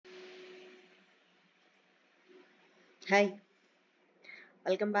Hi,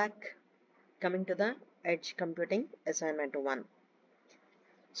 welcome back. Coming to the Edge Computing Assignment 1.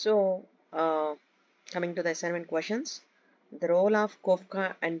 So, coming to the assignment questions, the role of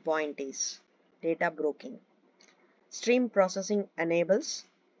Kafka endpoint is data broking. Stream processing enables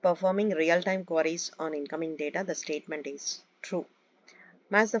performing real-time queries on incoming data. The statement is true.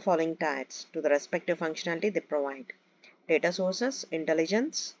 Match the following tags to the respective functionality they provide. Data sources,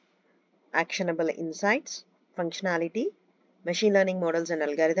 intelligence, actionable insights, functionality, machine learning models and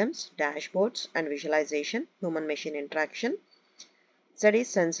algorithms, dashboards and visualization, human-machine interaction, Z is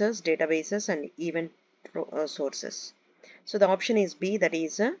sensors, databases and event sources. So the option is B, that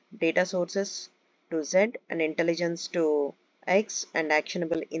is data sources to Z and intelligence to X and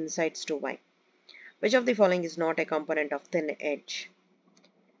actionable insights to Y. Which of the following is not a component of thin edge?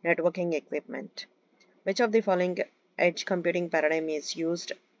 Networking equipment. Which of the following edge computing paradigm is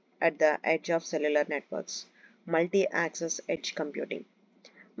used at the edge of cellular networks? Multi-access edge computing.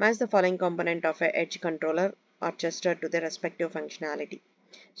 Match the following component of a edge controller orchestra to their respective functionality.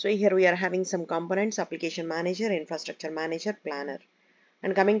 So here we are having some components: application manager, infrastructure manager, planner.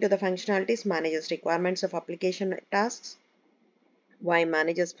 And coming to the functionalities, manages requirements of application tasks. Y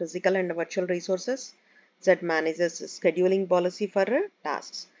manages physical and virtual resources. Z manages scheduling policy for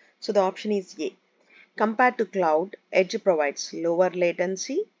tasks. So the option is A. Compared to cloud, edge provides lower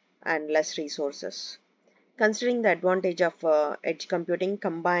latency and less resources. Considering the advantage of edge computing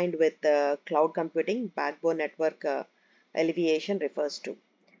combined with cloud computing, backbone network alleviation refers to.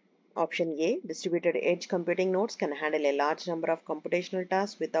 Option A, distributed edge computing nodes can handle a large number of computational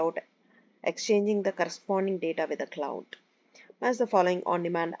tasks without exchanging the corresponding data with the cloud. As the following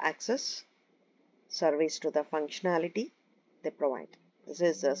on-demand access service to the functionality they provide. This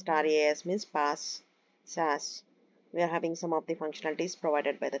is star AAS means PaaS, SaaS. We are having some of the functionalities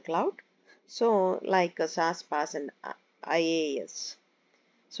provided by the cloud. So like SaaS, PaaS and IaaS.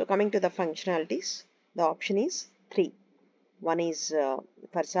 So coming to the functionalities, the option is 3. One is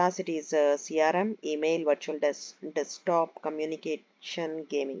for SaaS it is CRM, email, virtual desktop, communication,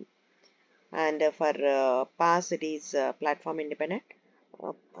 gaming. And for PaaS it is platform independent.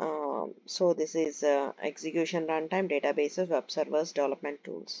 So this is execution runtime, databases, web servers, development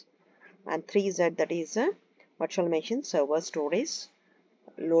tools. And 3Z, that is virtual machine, server, storage,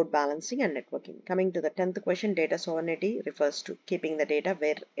 load balancing and networking. Coming to the 10th question, data sovereignty refers to keeping the data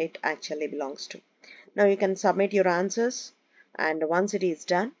where it actually belongs to. Now you can submit your answers, and once it is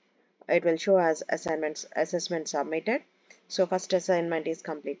done, it will show as assessment submitted. So first assignment is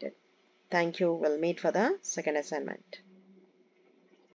completed. Thank you. We'll meet for the second assignment.